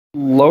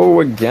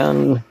Hello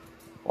again.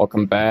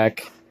 Welcome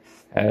back.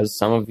 As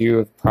some of you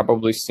have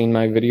probably seen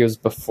my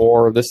videos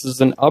before, this is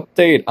an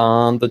update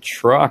on the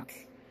truck.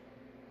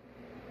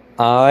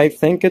 I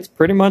think it's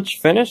pretty much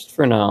finished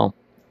for now.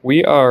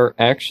 We are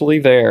actually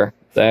there.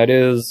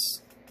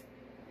 This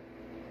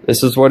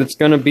is what it's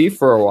going to be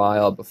for a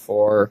while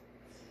before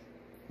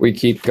we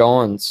keep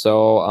going.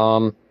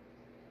 So,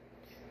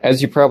 as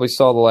you probably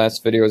saw, the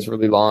last video was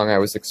really long. I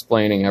was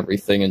explaining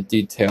everything in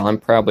detail. I'm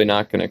probably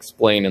not going to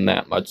explain in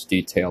that much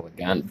detail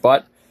again.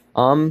 But,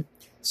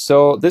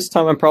 so this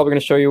time I'm probably going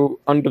to show you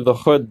under the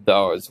hood,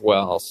 though, as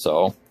well.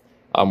 So,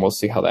 we'll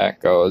see how that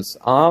goes.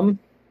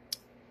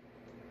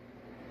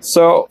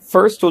 So,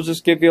 first we'll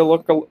just give you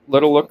a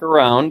little look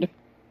around.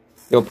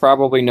 You'll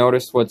probably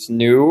notice what's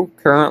new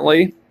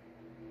currently.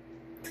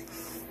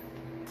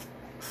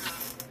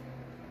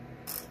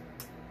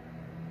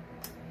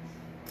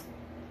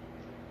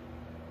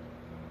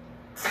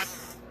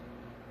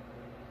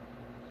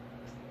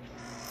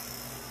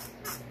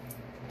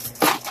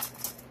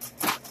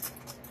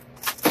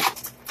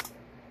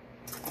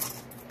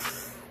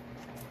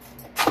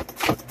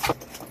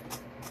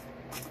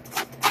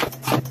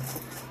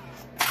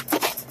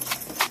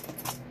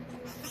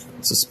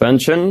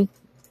 Suspension,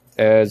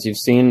 as you've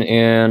seen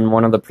in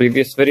one of the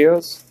previous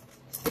videos.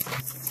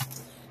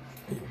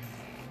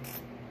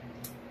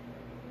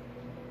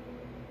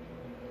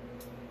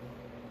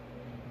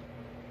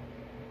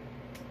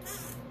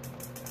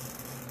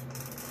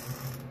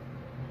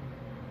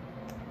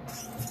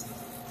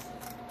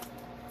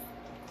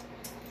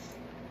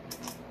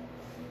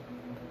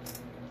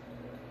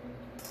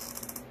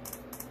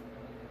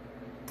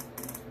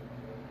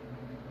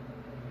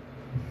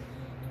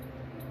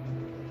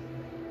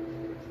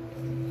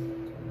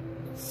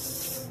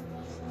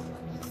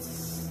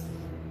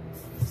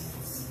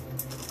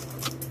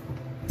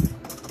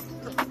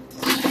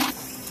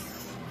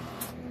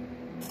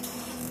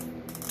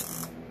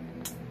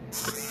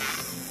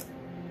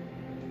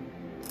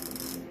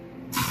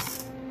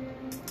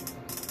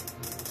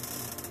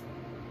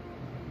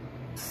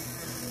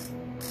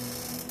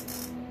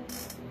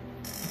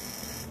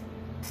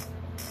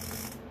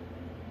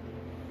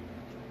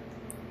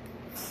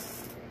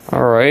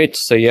 Alright,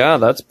 so yeah,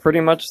 that's pretty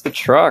much the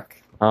truck.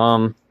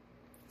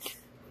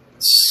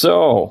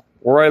 So,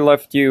 where I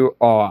left you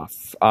off,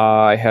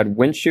 I had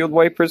windshield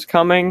wipers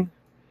coming,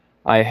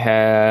 I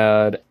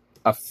had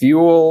a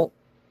fuel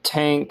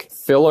tank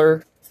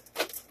filler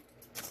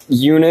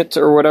unit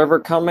or whatever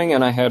coming,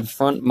 and I had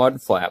front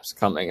mud flaps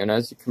coming, and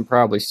as you can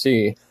probably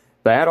see,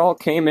 that all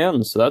came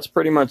in, so that's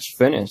pretty much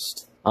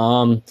finished.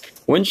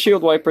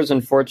 Windshield wipers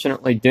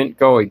unfortunately didn't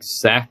go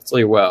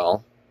exactly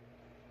well,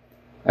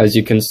 as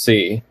you can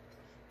see.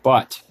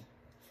 But,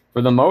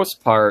 for the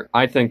most part,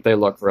 I think they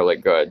look really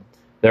good.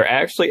 They're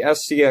actually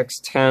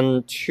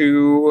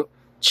SCX-10-2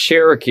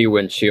 Cherokee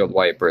windshield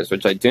wipers,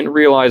 which I didn't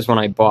realize when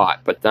I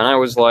bought, but then I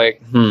was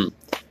like,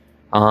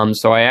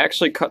 so I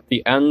actually cut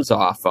the ends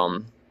off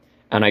them,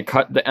 and I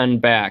cut the end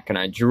back, and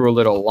I drew a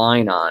little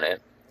line on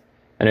it.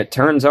 And it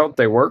turns out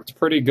they worked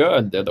pretty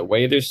good. They're the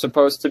way they're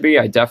supposed to be.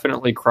 I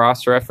definitely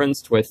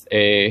cross-referenced with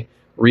a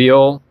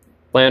real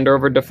Land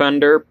Rover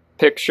Defender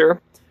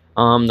picture.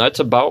 That's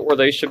about where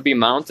they should be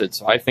mounted,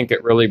 so I think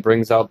it really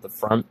brings out the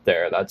front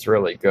there. That's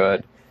really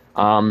good.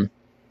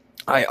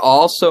 I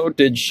also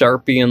did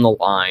Sharpie in the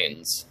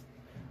lines.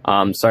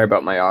 Sorry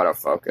about my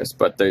autofocus,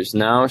 but there's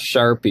now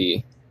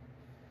Sharpie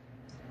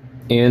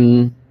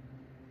in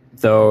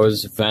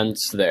those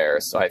vents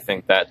there, so I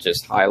think that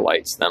just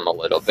highlights them a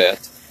little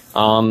bit.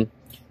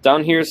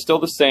 Down here is still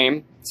the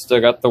same.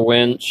 Still got the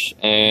winch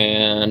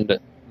and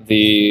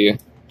the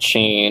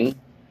chain.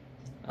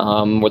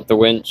 With the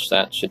winch,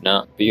 that should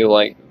not be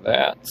like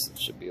that. It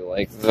should be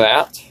like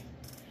that.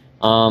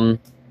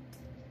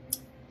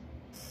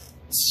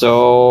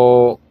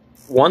 So,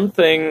 one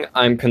thing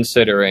I'm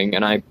considering,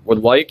 and I would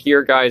like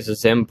your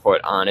guys'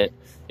 input on it,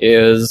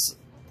 is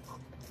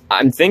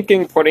I'm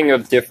thinking putting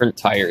different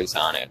tires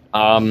on it.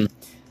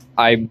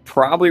 I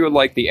probably would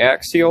like the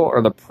Axial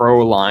or the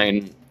Pro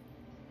line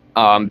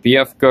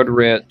BF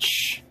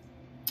Goodrich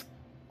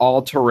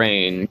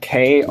all-terrain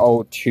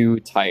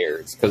KO2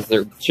 tires, because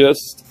they're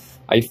just,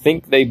 I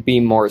think they'd be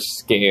more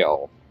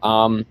scale.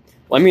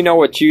 Let me know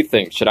what you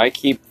think. Should I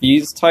keep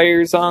these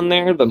tires on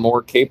there, the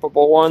more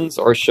capable ones,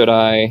 or should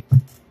I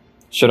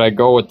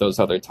go with those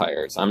other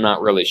tires? I'm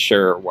not really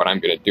sure what I'm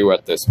going to do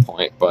at this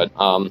point, but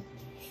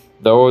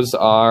those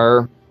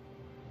are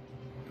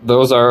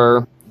those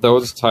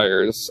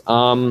tires.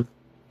 So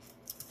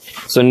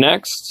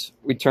next,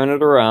 we turn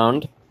it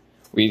around.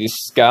 We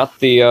just got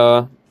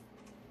the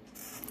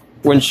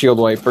windshield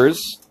wipers,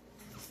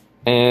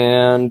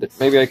 and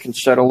maybe I can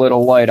shed a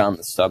little light on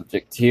the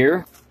subject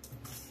here.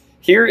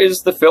 Here is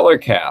the filler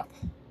cap.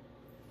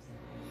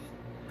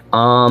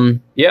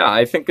 Yeah,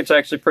 I think it's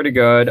actually pretty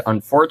good.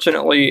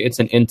 Unfortunately, it's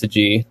an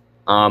Integy.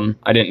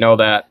 I didn't know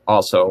that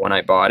also when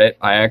I bought it.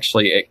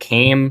 It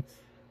came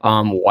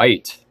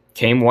white.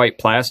 Came white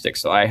plastic,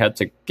 so I had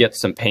to get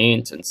some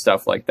paint and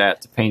stuff like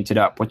that to paint it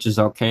up, which is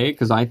okay,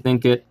 because I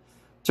think it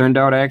turned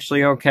out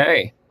actually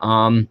okay.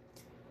 The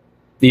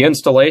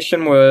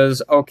installation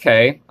was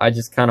okay. I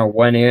just kind of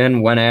went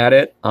at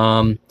it.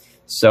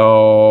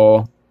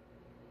 So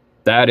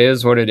that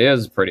is what it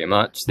is pretty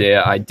much.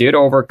 I did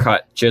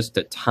overcut just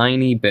a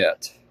tiny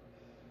bit.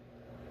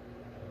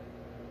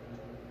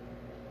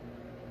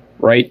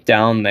 Right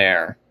down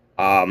there.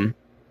 But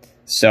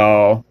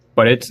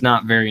it's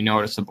not very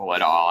noticeable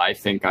at all. I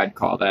think I'd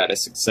call that a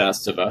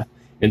success of a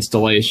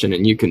installation,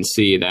 and you can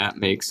see that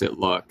makes it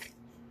look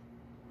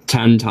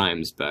 10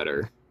 times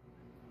better.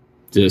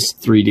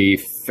 Just 3D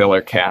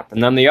filler cap.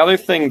 And then the other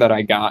thing that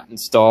I got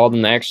installed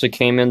and actually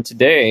came in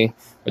today,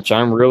 which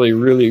I'm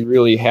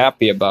really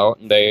happy about,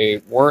 and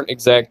they weren't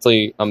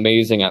exactly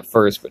amazing at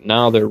first, but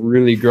now they're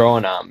really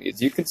growing on me.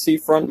 As you can see,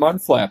 front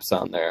mud flaps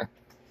on there.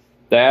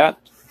 That,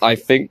 I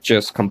think,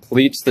 just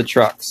completes the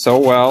truck so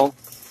well.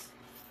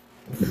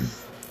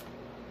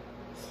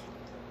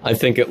 I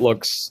think it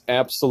looks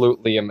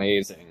absolutely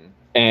amazing.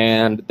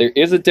 And there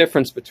is a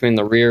difference between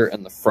the rear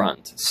and the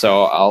front,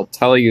 so I'll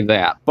tell you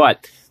that.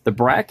 But the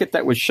bracket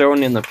that was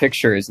shown in the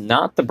picture is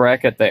not the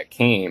bracket that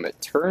came.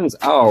 It turns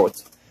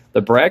out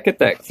the bracket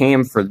that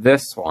came for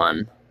this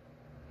one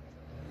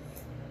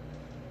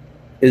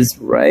is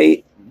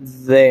right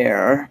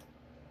there.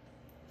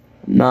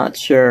 I'm not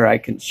sure I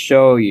can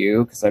show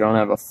you because I don't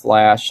have a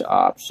flash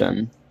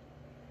option.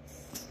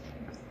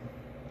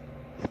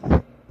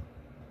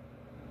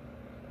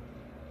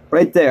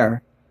 Right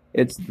there.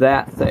 It's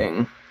that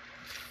thing.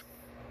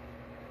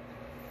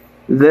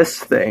 This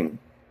thing.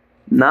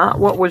 Not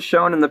what was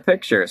shown in the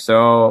picture.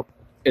 So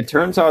it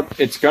turns out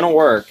it's going to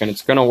work, and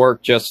it's going to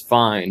work just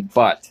fine.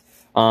 But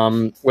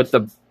with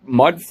the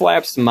mud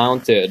flaps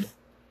mounted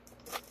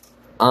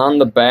on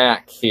the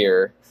back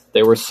here,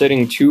 they were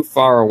sitting too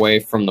far away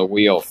from the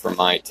wheel for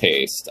my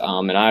taste.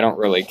 And I don't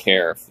really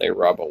care if they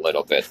rub a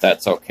little bit.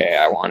 That's okay.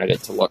 I wanted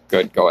it to look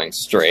good going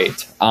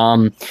straight.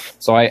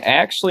 So I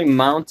actually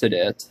mounted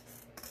it.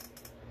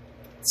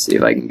 Let's see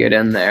if I can get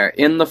in there.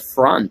 In the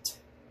front.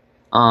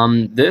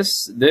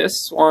 This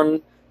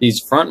one, these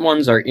front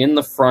ones are in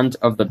the front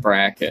of the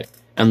bracket,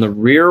 and the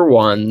rear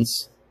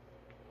ones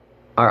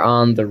are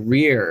on the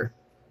rear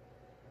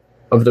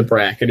of the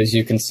bracket, as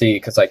you can see,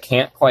 because I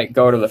can't quite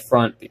go to the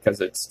front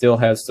because it still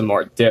has some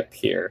more dip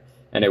here,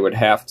 and it would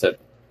have to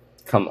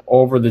come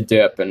over the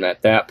dip, and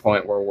at that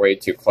point we're way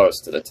too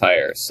close to the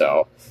tire.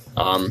 So,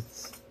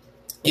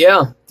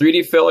 yeah,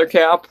 3D filler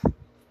cap,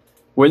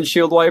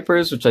 windshield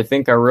wipers, which I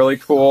think are really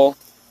cool,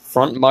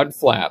 front mud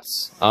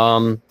flaps,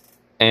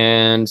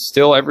 and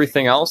still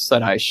everything else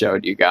that I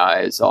showed you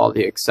guys, all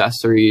the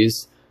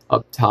accessories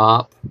up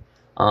top.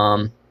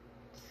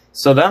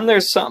 So then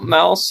there's something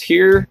else.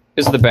 Here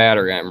is the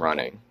battery I'm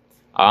running.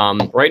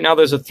 Right now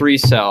there's a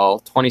 3-cell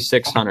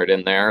 2600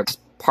 in there. It's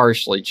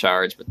partially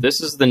charged, but this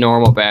is the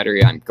normal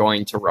battery I'm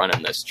going to run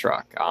in this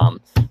truck.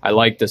 I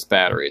like this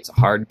battery. It's a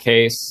hard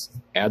case,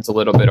 adds a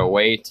little bit of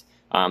weight.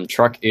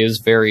 Truck is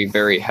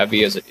very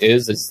heavy as it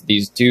is.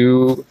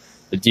 The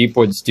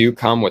Deepwoods do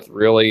come with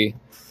really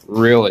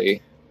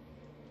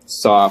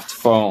soft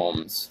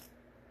foams.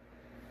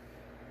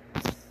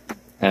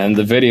 And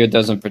the video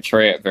doesn't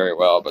portray it very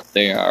well, but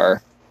they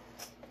are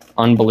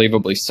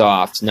unbelievably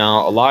soft.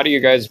 Now, a lot of you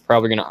guys are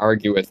probably going to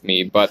argue with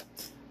me, but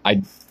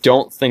I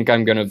don't think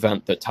I'm going to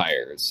vent the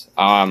tires.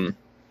 I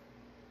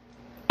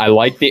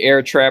like the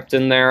air trapped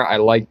in there. I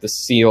like the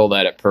seal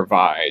that it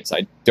provides.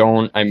 I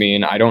don't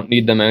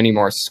need them any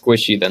more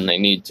squishy than they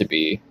need to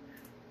be.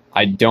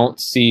 I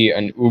don't see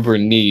an uber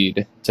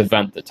need to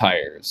vent the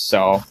tires,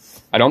 so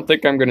I don't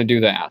think I'm going to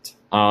do that.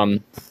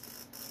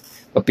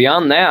 But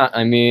beyond that,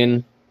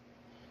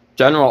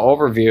 general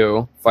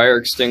overview, fire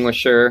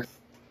extinguisher,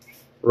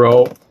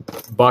 rope,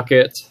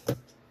 bucket,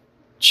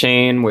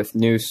 chain with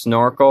new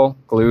snorkel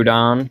glued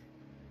on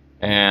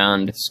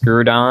and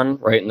screwed on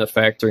right in the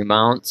factory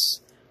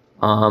mounts.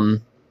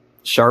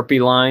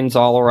 Sharpie lines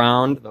all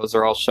around. Those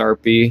are all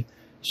Sharpie,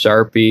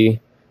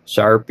 Sharpie,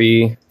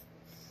 Sharpie,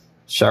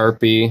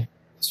 Sharpie.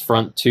 These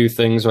front two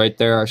things right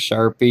there are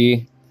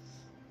Sharpie.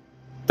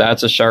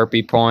 That's a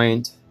Sharpie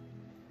point.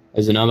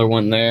 There's another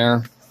one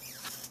there.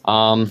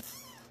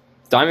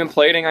 Diamond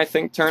plating, I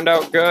think, turned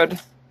out good.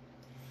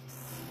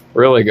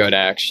 Really good,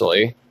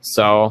 actually.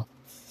 So,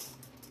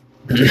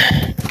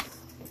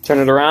 turn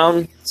it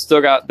around. Still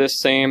got this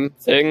same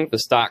thing. The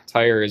stock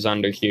tire is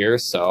under here,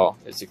 so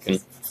as you can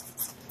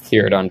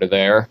hear it under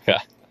there. I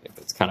think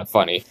that's kind of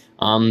funny.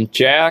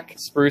 Jack,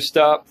 spruced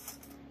up.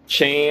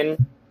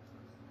 Chain,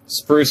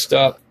 spruced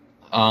up.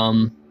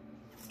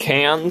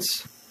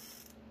 Cans.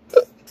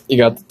 You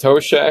got the toe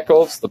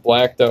shackles, the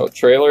blacked out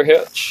trailer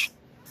hitch.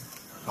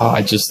 Oh,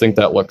 I just think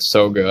that looks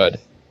so good.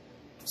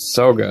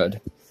 So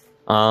good.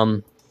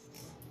 Turn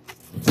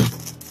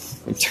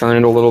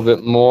it a little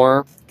bit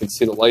more. You can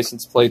see the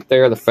license plate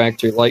there. The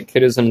factory light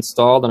kit is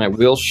installed, and I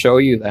will show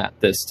you that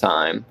this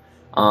time.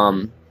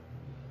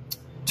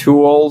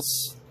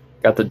 Tools.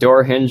 Got the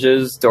door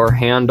hinges, door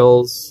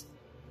handles.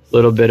 A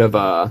little bit of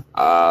a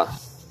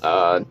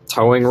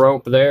towing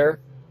rope there.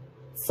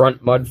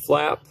 Front mud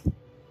flap.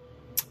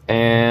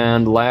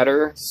 And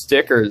ladder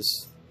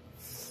stickers.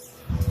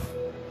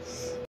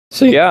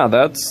 So yeah,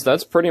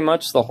 that's pretty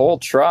much the whole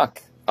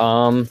truck.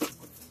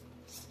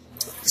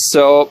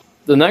 So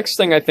the next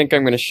thing I think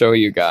I'm going to show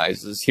you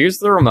guys is here's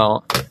the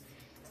remote,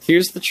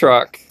 here's the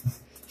truck,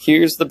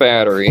 here's the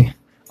battery.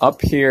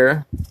 Up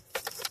here,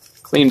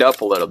 cleaned up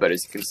a little bit,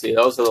 as you can see,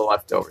 those are the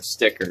leftover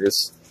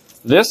stickers.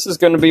 This is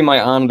going to be my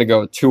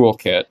on-the-go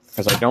toolkit,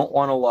 because I don't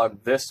want to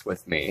lug this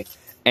with me.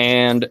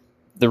 And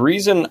the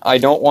reason I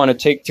don't want to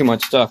take too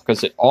much stuff,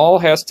 because it all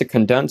has to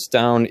condense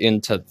down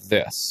into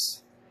this.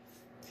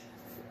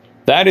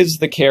 That is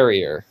the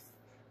carrier.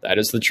 That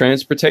is the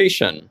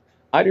transportation.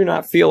 I do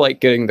not feel like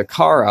getting the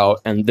car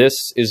out, and this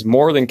is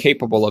more than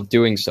capable of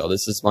doing so.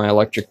 This is my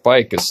electric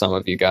bike, as some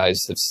of you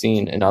guys have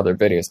seen in other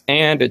videos,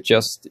 and it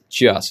just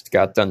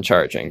got done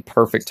charging.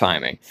 Perfect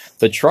timing.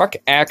 The truck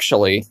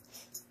actually,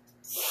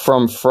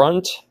 from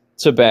front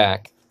to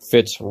back,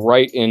 fits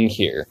right in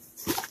here.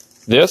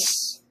 This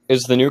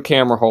is the new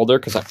camera holder,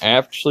 because I'm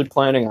actually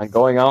planning on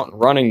going out and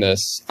running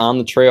this on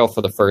the trail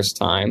for the first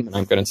time, and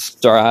I'm going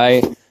to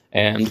try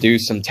and do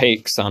some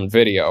takes on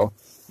video.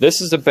 This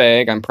is a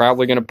bag. I'm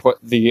probably going to put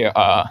the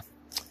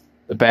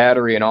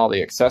battery and all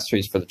the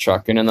accessories for the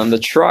truck in. And then the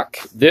truck,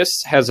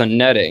 this has a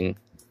netting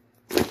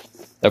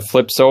that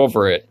flips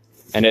over it.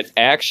 And it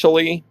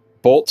actually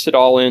bolts it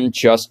all in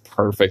just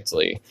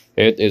perfectly.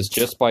 It is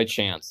just by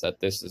chance that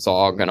this is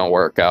all going to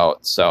work out.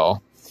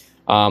 So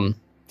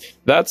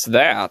that's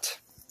that.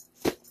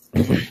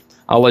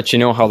 I'll let you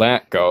know how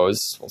that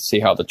goes. We'll see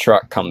how the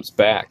truck comes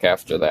back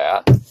after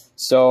that.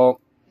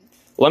 So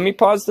let me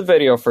pause the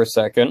video for a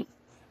second.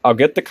 I'll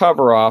get the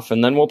cover off,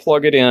 and then we'll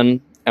plug it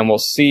in, and we'll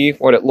see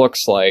what it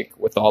looks like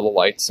with all the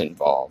lights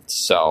involved.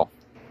 So,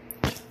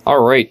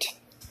 alright.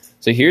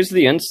 So here's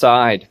the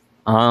inside.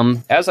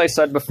 As I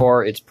said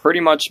before, it's pretty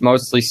much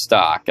mostly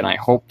stock, and I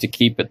hope to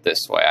keep it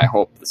this way. I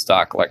hope the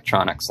stock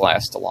electronics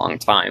last a long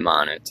time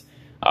on it.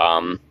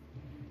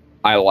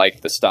 I like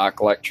the stock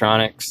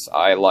electronics.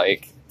 I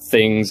like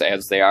things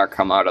as they are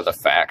come out of the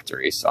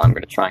factory, so I'm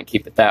going to try and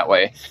keep it that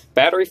way.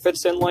 Battery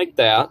fits in like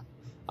that.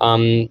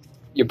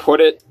 You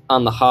put it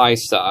on the high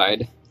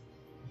side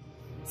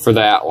for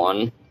that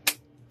one.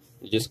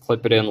 You just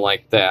clip it in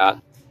like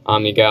that.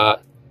 You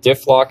got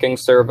diff locking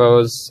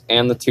servos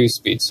and the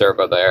 2-speed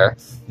servo there.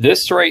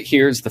 This right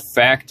here is the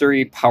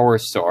factory power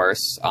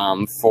source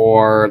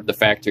for the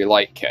factory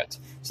light kit.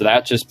 So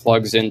that just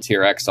plugs into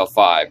your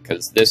XL5,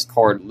 because this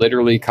cord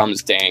literally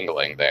comes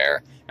dangling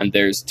there. And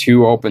there's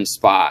 2 open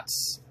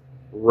spots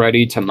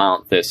ready to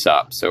mount this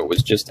up. So it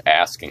was just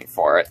asking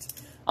for it.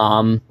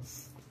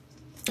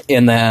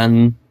 And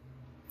then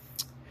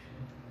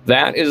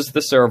that is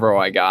the servo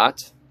I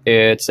got.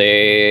 It's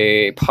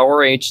a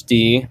Power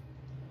HD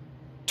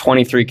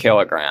 23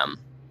 kilogram.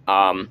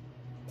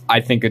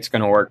 I think it's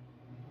going to work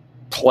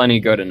plenty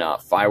good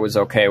enough. I was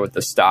okay with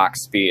the stock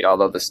speed,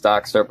 although the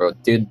stock servo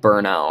did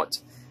burn out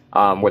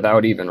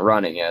without even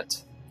running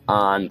it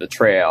on the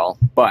trail.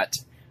 But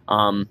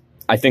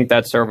I think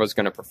that servo is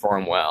going to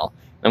perform well.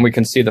 And we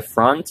can see the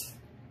front.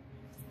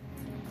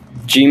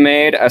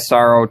 G-Made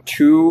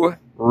SRO2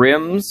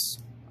 rims.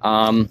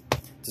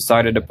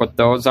 Decided to put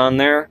those on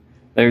there.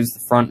 There's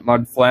the front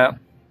mud flap,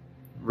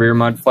 rear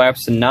mud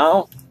flaps, and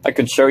now I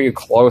can show you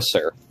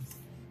closer.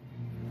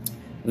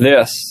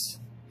 This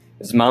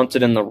is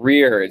mounted in the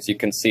rear, as you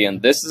can see,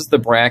 and this is the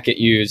bracket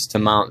used to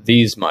mount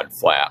these mud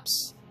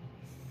flaps.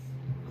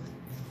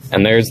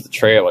 And there's the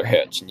trailer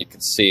hitch, and you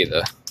can see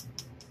the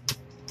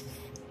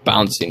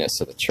bounciness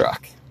of the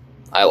truck.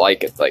 I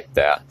like it like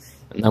that.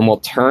 And then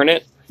we'll turn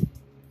it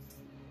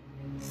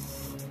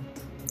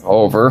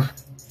over.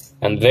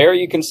 And there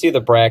you can see the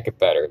bracket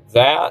better.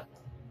 That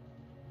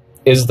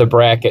is the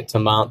bracket to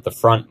mount the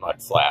front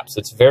mud flaps.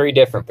 It's very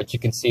different, but you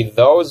can see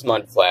those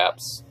mud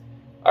flaps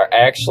are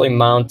actually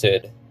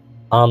mounted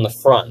on the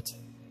front,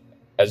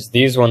 as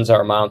these ones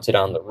are mounted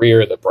on the rear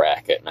of the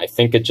bracket. And I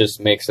think it just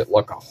makes it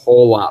look a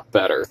whole lot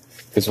better,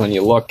 because when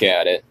you look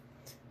at it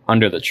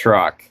under the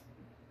truck,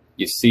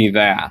 you see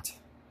that.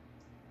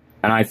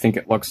 And I think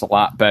it looks a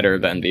lot better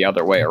than the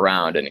other way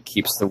around, and it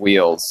keeps the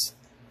wheels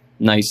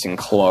nice and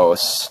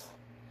close.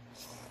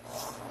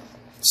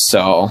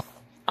 So,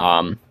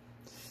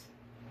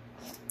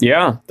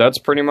 yeah, that's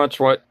pretty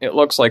much what it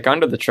looks like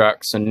under the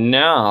truck. So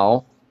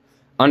now,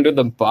 under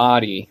the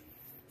body,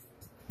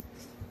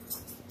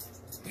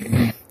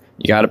 you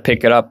got to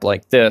pick it up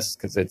like this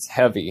because it's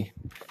heavy.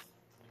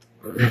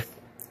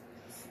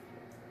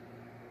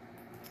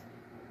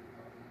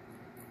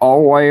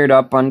 All wired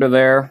up under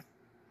there.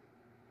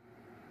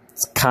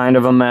 It's kind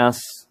of a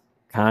mess,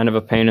 kind of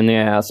a pain in the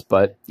ass,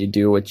 but you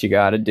do what you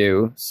got to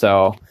do.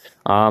 So,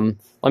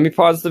 let me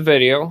pause the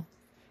video,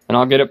 and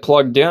I'll get it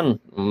plugged in.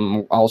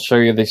 I'll show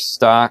you the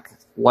stock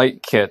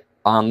light kit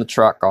on the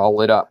truck, all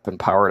lit up and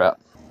powered up.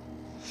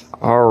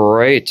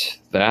 Alright,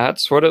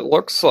 that's what it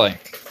looks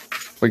like.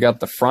 We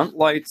got the front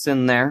lights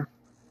in there.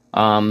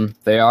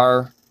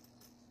 There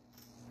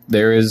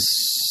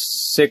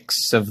is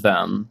 6 of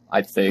them,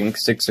 I think,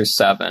 6 or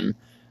 7.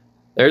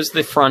 There's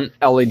the front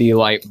LED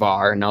light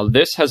bar. Now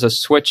this has a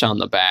switch on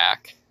the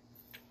back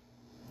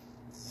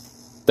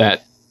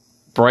that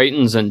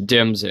brightens and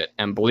dims it,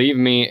 and believe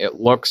me, it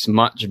looks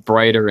much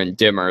brighter and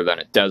dimmer than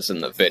it does in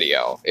the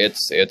video.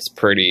 It's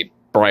pretty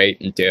bright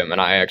and dim, and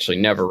I actually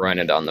never run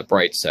it on the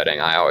bright setting.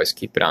 I always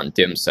keep it on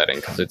dim setting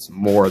because it's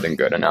more than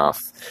good enough.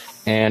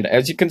 And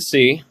as you can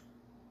see,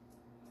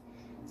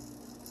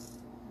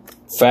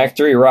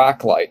 factory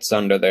rock lights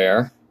under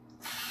there,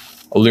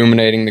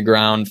 illuminating the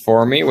ground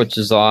for me, which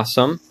is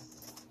awesome.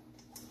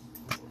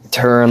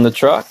 Turn the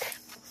truck.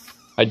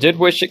 I did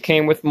wish it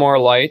came with more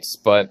lights,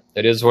 but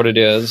it is what it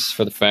is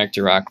for the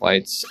factory rock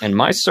lights, and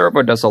my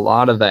servo does a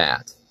lot of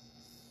that.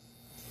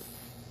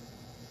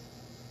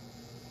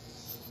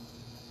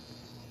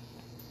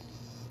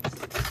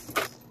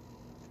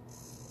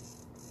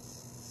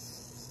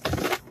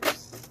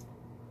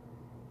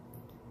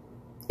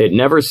 It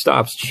never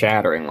stops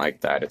chattering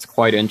like that. It's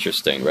quite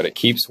interesting, but it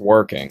keeps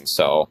working,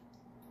 so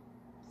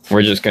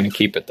we're just going to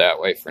keep it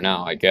that way for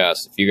now, I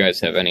guess. If you guys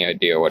have any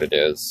idea what it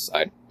is,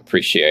 I'd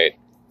appreciate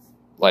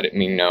letting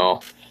me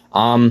know.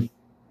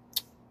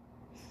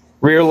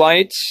 Rear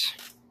lights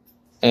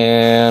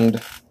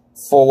and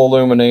full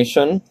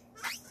illumination,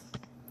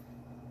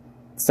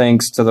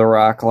 thanks to the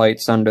rock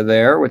lights under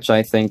there, which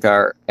I think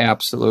are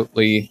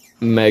absolutely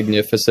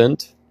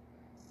magnificent.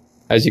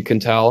 As you can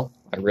tell,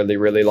 I really,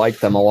 really like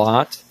them a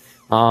lot.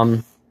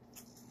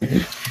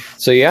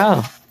 So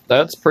yeah,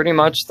 that's pretty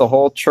much the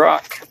whole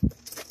truck.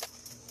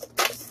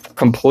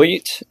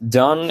 Complete,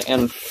 done,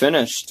 and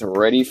finished,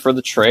 ready for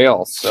the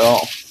trail. So,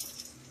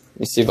 let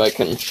me see if I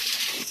can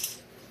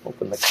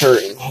open the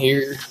curtain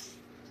here.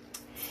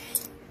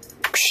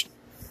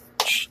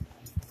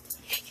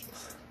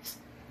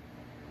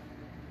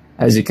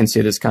 As you can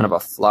see, there's kind of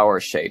a flower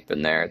shape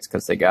in there. It's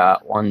because they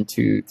got 1,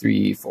 2,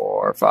 3,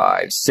 4,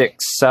 5,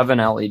 6, 7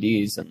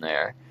 LEDs in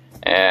there.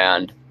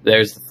 And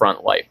there's the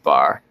front light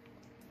bar.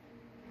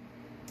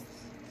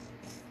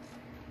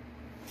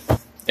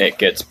 It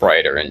gets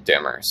brighter and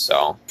dimmer.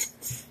 So,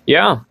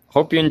 yeah,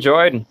 hope you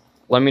enjoyed.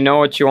 Let me know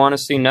what you want to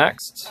see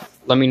next.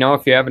 Let me know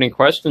if you have any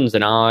questions,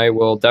 and I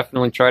will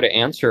definitely try to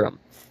answer them.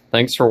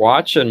 Thanks for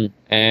watching,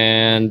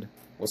 and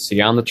we'll see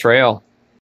you on the trail.